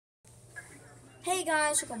Hey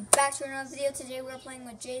guys, welcome back to another video. Today we're playing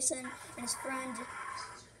with Jason and his friend.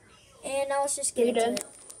 And now let's just get into it.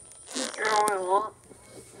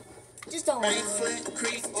 Just don't worry.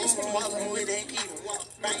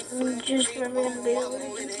 Just remember the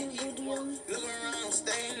video. Look around,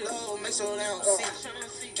 stay low, make sure they don't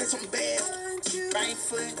see. Catch some bad, right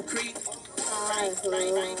foot creep. Try to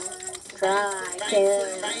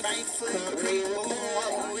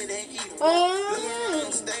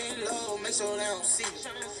Stay low, make sure they don't see.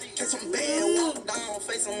 Catch some bad, walk down,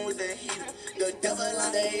 face them with the heater. The devil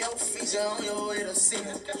under your feet, you're on your way to see.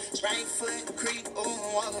 Right foot creep,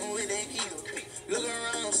 walking with that heater. Look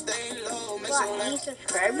around, stay low, make sure they any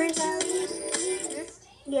subscribers at least?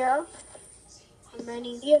 Yeah. How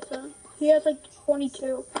many? He has like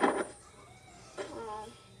 22.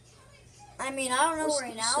 I mean, I don't know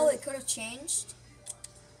right now. It could have changed.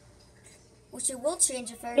 Which it will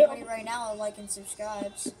change if everybody right now like and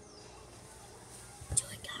subscribes. Do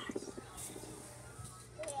it, guys.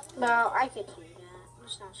 No, I could do that.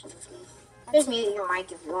 It's not supposed to be. Just mute your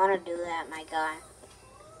mic if you want to do that, my guy.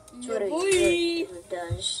 That's what it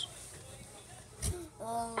does.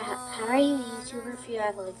 How are you a YouTuber if you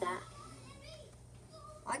act like that?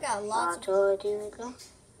 I got lots of Go.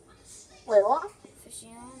 Wait, what? fishy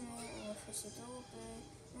on me, fishy dope.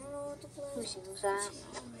 I don't know what to play. Who sings that?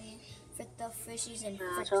 Fit the fishies and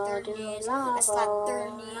Nah, frick so their do knees. lava, I slap their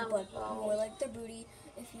knee, but lava. more like their booty.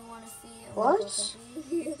 If you want to feel What?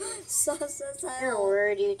 Sus as You're a hell.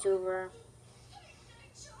 weird YouTuber.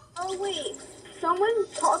 Oh wait, someone's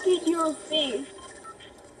talking to your face.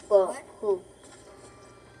 Well, What? who?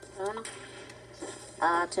 I don't know.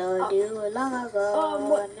 I told you long ago,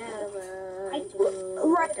 what? never I- to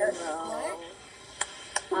Ryder. What?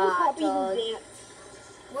 Someone I copied told his dance.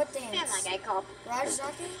 What Damn, dance? like I called. Raj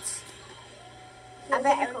Rockets? I bet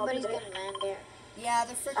Someone everybody's copied gonna land there. Yeah,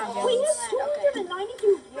 they're freaking Oh, it. We jealous. have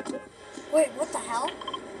 292 views. Wait, what the hell?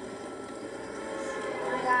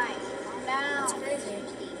 My guy, calm down. That's crazy.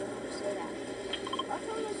 Say that. I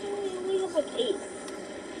thought we have like 8.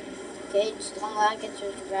 Kids, don't like it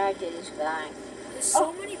to subscribe to this guy. There's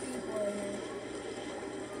so many people in here.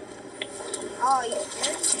 Oh, you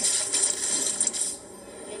scared?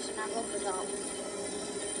 Jason, I'll go for help.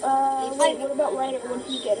 Wait, what about Ryder? What did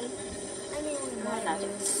he get in? I mean, we might nothing.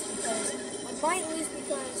 lose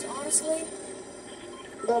because honestly,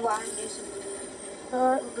 Go bottom, Jason.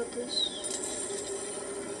 Look at this.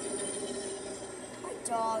 my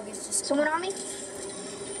dog is just Someone on me?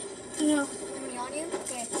 No. me on you.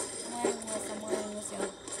 Okay, I'm wearing with you.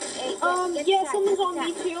 Hey, Yeah, someone's on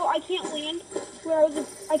me too. I can't land.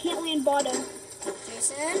 I can't land bottom.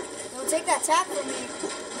 Jason, don't take that tap from me.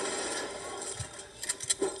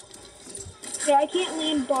 Yeah, I can't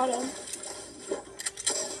land bottom.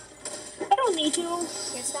 I don't need to.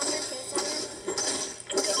 Kids down here, kids down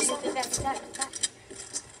here.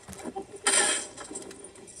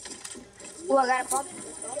 Oh, I got a pump.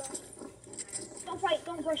 Don't fight.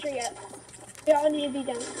 Don't pressure yet. Yeah, I need to be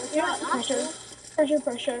down. You're not pressure.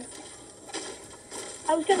 Pressure.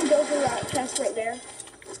 I was gonna go for that chest right there.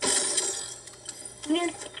 Come here.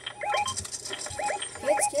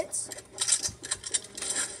 Kids.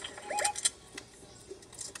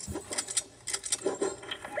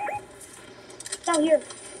 Down here.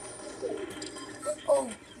 Oh,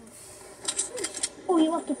 Oh,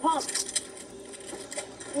 you left a pump.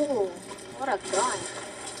 Ooh, what a gun.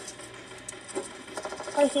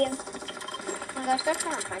 I see him. Oh my gosh, stop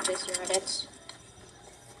trying to practice your edits.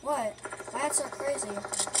 what? That's so crazy.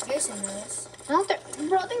 Jason knows. No,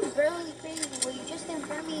 bro, they're barely crazy. What you just did in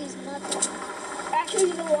front of me is nothing.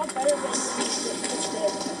 Actually, he's a lot better than this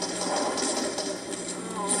did.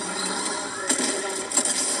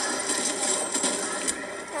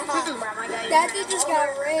 That dude just got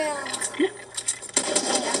rammed.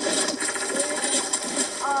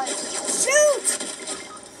 Shoot!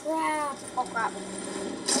 Crap. Oh crap.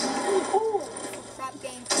 Oh, Crap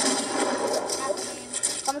game. Crap game.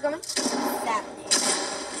 Coming. That game.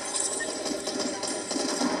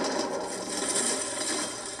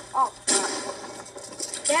 Oh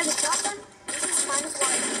crap. They have the shotgun? This is minus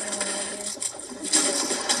one.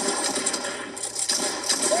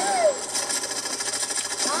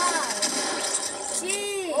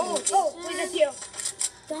 oh, wait, that's you.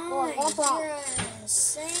 You're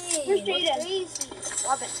insane. Where's Jaden? Crazy.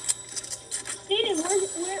 Love it. Jaden,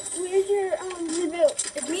 where's your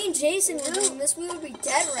boot? If me and Jason were doing this, we would be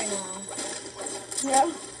dead right now.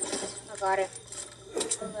 Yeah. I got it.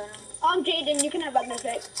 Jaden, you can have that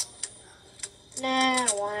music. Nah, I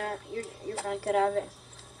don't want it. Your friend could have it.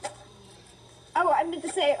 Oh, I meant to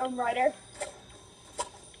say, Ryder.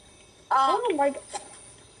 Oh my god.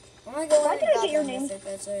 I'm gonna go Why in did and I get your grab name? mythic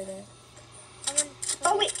that's right there.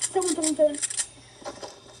 Oh wait, someone. I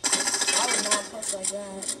would not push like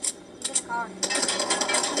that. He's in a car.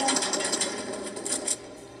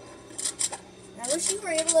 I wish you were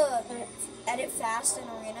able to edit fast in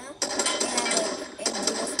Arena and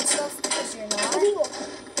do different stuff because you're not.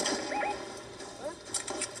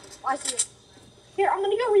 Oh, I see it. Here, I'm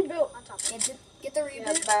gonna go rebuild. On top. Get the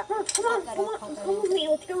reboot. Yeah, Come on with me.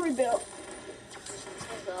 Let's go rebuild.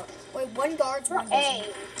 Wait, one guard's one. Hey.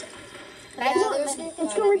 Yeah, Come on, there's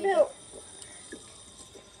let's go rebuild.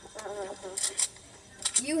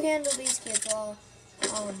 You handle these kids while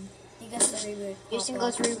he gets the reboot. Jason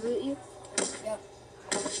goes to reboot you? Yep.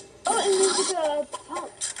 Oh, and there's a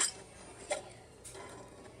pump.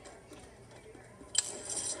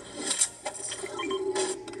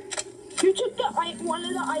 You took one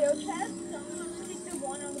of the IO tests, so I'm gonna take the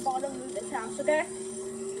one on the bottom of this house, okay?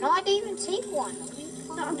 No, I didn't even take one.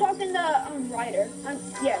 No, I'm talking to Ryder.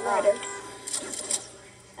 Yeah, Ryder.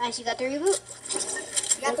 Nice, you got the reboot?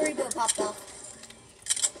 You got the reboot popped off.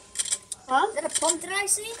 Huh? Is that a pump that I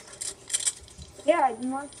see? Yeah, I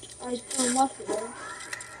marked it there.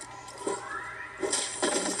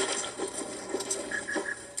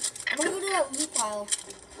 I'm gonna go to that loot pile.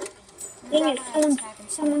 Dang it,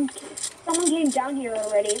 someone came down here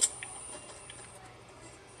already.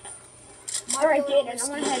 Alright, Jaden, I'm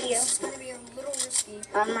gonna head you. This is gonna be a little risky.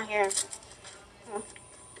 I'm not here.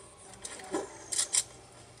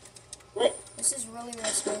 What? This is really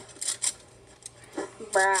risky.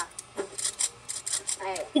 Bruh.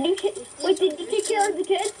 Alright. Did you take care of the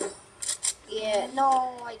kids? Yeah,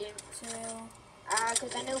 no, I didn't. So,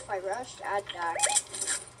 Because I knew if I rushed, I'd die.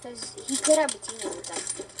 Because he could have a teammate with them.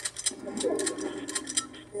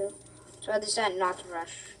 Yeah. So I decided not to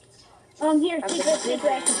rush. Here, take this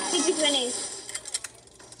minis.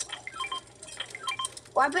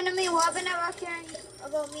 What happened to me? What happened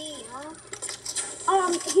about me, huh?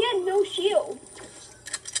 He had no shield.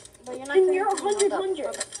 But you're not And gonna- you're 100.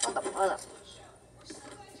 Hold up.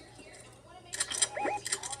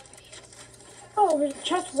 Oh, there's a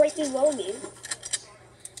chest right below me.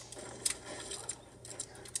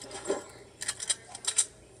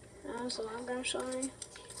 So I'm sorry.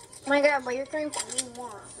 Oh my god, but you're caring for me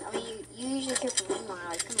more. I mean, you usually care for me more.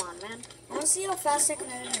 Like, come on, man. I wanna see how fast I can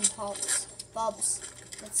edit in Bubs.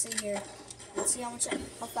 Let's see here. Let's see how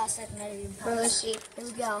fast I can edit in Bro, let's Bubs. see. Here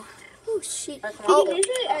we go. Oh shit. You can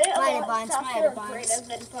usually edit a my lot edit binds, my faster edit and binds. creative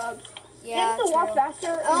than pubs. Yeah, You have to walk true.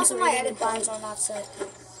 faster. Also, and my creative edit binds are not set.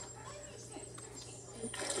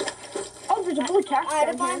 Oh, there's a blue tax My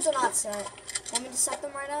edit down binds here. are not set. Want me to set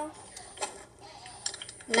them right now?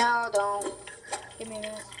 No, don't. Give me a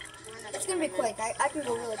minute. It's gonna be quick. I can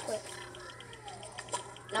go really quick.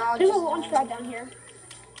 No, There's a just launch pad down here.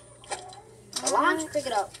 launch. Pick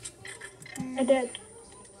it up. I did.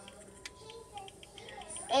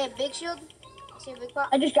 Hey, big shield. See a big pot?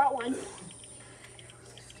 I just got one.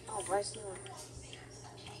 Oh, I see one.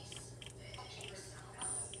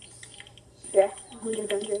 Yeah,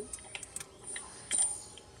 100.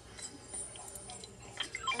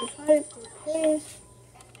 Okay.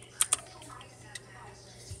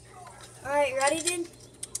 Alright, you ready, dude?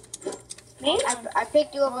 Me? I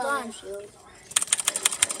picked you up Hold on on. the shield.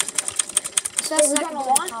 As fast as we're I can gonna do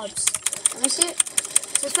it in launch? pubs. Let me see it.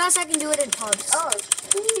 As fast as I can do it in pubs. Oh,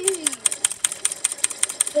 sweet.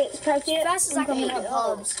 Wait, can I see it? As fast as I I'm can do coming it in up.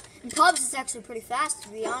 pubs. In pubs, it's actually pretty fast, to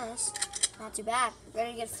be honest. Not too bad.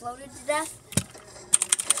 Ready to get floated to death?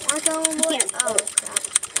 Wanna go and look? can't. Oh, crap.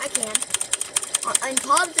 I can. In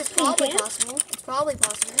pubs, it's probably can? possible. It's probably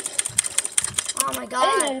possible. Oh my I didn't know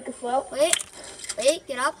god. you could float. Wait,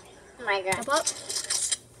 get up. Oh my god. Jump up.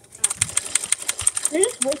 You're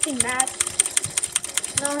just wasting mats.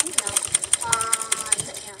 No, he's not.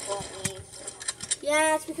 You can't fault me.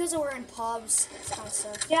 Yeah, it's because we're in pubs. It's kind of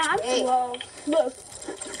stuff. Yeah, I'm Hey. slow. Look,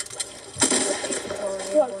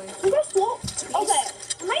 I'm just slow. Okay,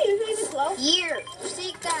 am I usually this slow? Here,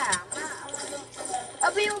 take that.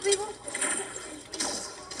 Oh, people.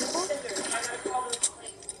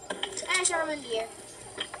 I shot him in the air.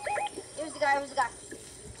 It was the guy.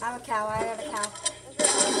 I'm a cow. I got a cow.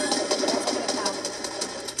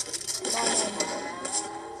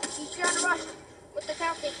 He's trying to rush with the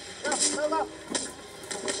cow thing. Go.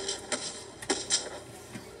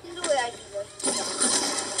 He's the way I do this.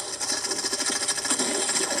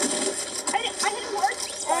 I didn't work.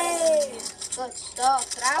 Hey! Good stuff.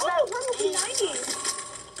 Oh, we're looking 90.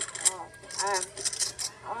 Oh,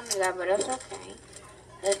 I wanted that, but it's okay.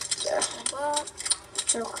 It's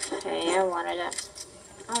okay. I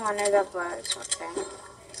wanted that, but it's okay.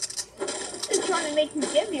 It's trying to make me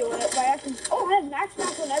give you it by asking. Oh, I have max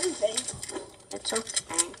on everything. It's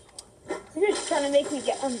okay. You're just trying to make me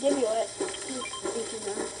give you it.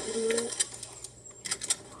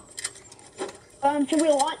 Should we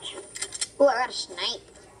launch? Oh, I got a snipe.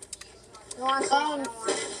 You want to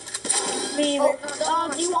Me either.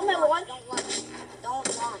 Do you want my launch?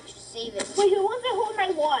 Don't launch. Save it. Wait, who wants to hold my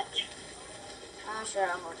launch? Sure,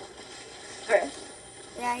 I'll hold it. Okay.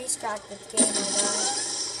 Yeah, he's got the game, my guy.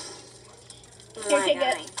 Here, take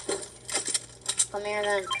it. Come here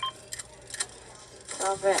then.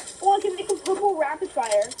 Stop it. Oh, I can make a purple rapid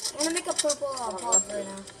fire. I'm gonna make a purple pop right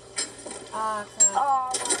now. Ah, crap. Oh,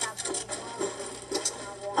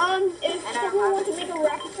 If someone wants to make a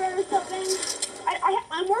rapid fire or something,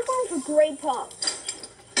 I'm working with a gray pump.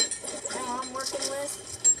 Now I'm working with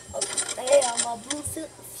a blue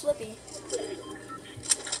flippy.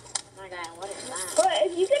 my God, what is that? But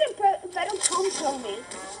if you get a better pump, tell me.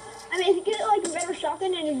 I mean, if you get like a better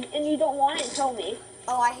shotgun and you don't want it, tell me.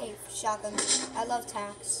 Oh, I hate shotguns. I love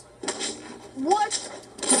tacs. What?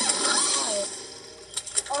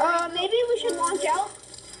 Maybe we should launch out.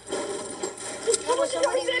 Someone just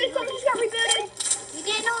got rebooted. You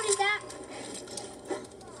didn't notice that?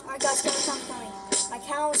 Alright guys, come. My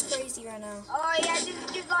cow is crazy right now. Oh yeah,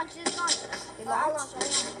 just launch. They launched?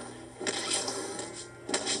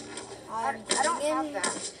 I don't have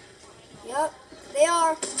that. Yep, they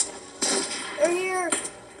are. They're here.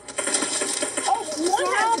 Oh, one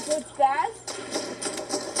has a good spaz.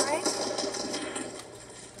 Alright.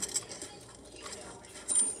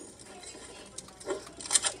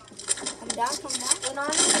 Come down. One on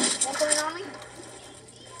me. One coming on me.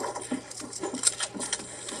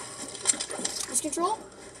 Lose control.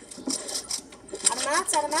 Out of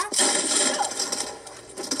mats. I'm out of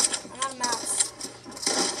mats.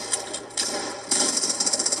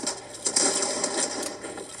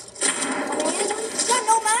 Coming in. You got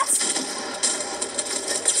no mats?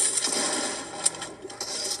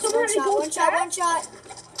 One shot.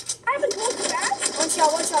 I have a gold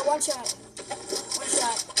spaz. One shot.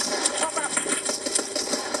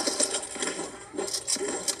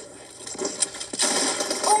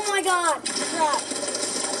 Oh my God! Crap.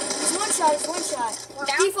 It's one shot.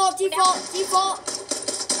 Default.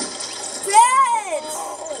 Dead!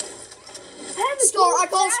 Scar. I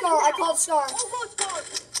called Scar. Oh, gold scar.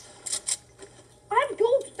 I have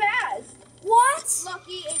gold spaz. What?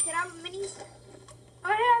 Lucky, can I have minis? I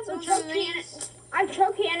have a truck cannon. I have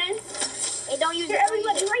truck cannons. Hey, don't use Here, it.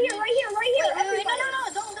 everybody, right here. Wait, Everybody. no,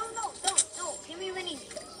 don't. Give me minis.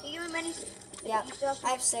 Can you give me minis? Yeah, I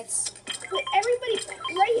have 6. Wait, everybody,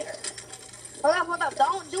 right here. Hold up.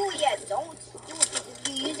 Don't do it yet. Don't do it. If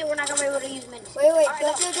you use it, we're not going to be able to use minis. Wait. All right,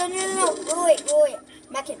 No. Wait.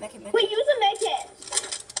 Mech it. Wait, use a med kit.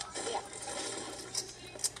 Yeah.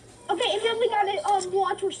 Okay, if you only got it,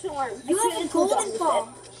 watch for storm. You have a golden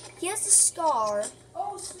bomb. He has the Scar.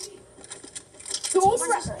 Gold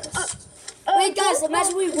Wait, guys,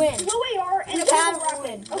 imagine we win. Blue AR and We gold have to rocket.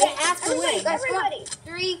 win. We Okay, have to win. everybody.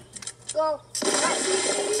 3, go. Wait,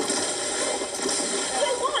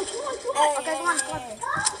 launch. Okay, come on.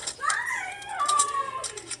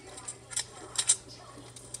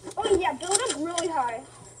 Oh yeah, build up really high.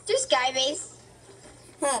 Just sky base.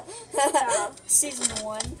 Season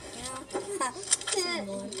 1. Season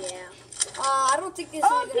 1. Yeah. I don't think this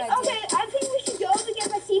is a good idea. Okay, I think we should go to get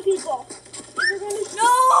my sea people.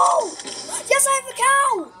 No! Yes, I have a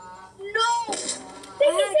cow! No!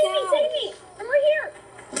 Take me. I'm right here.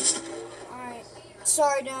 Alright.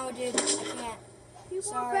 Sorry, no, dude. I can't.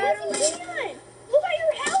 Sorry. Yes, you can. Look at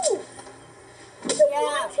your health. It's a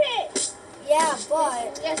one hit. Yeah,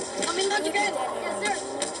 but... Yes, I'm in launch again. Yes,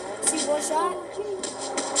 sir. See, one shot?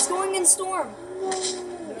 It's going in storm.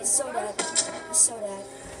 He's so dead. He's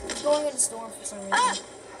going in storm for some reason. I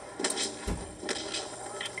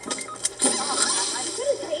could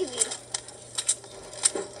have saved me.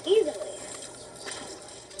 Easily.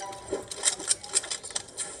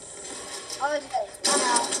 Oh, let's go. I'm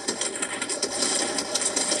out.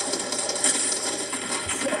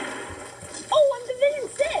 Oh, I'm Division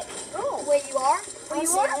 6. Oh, wait, you are? You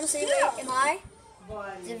are? I want to see, Yeah. wait, am I?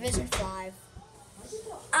 Division 5.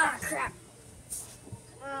 Ah, crap.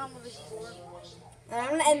 I'm I'm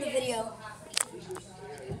going to end the video.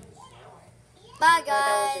 Bye,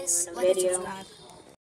 guys. Like and subscribe.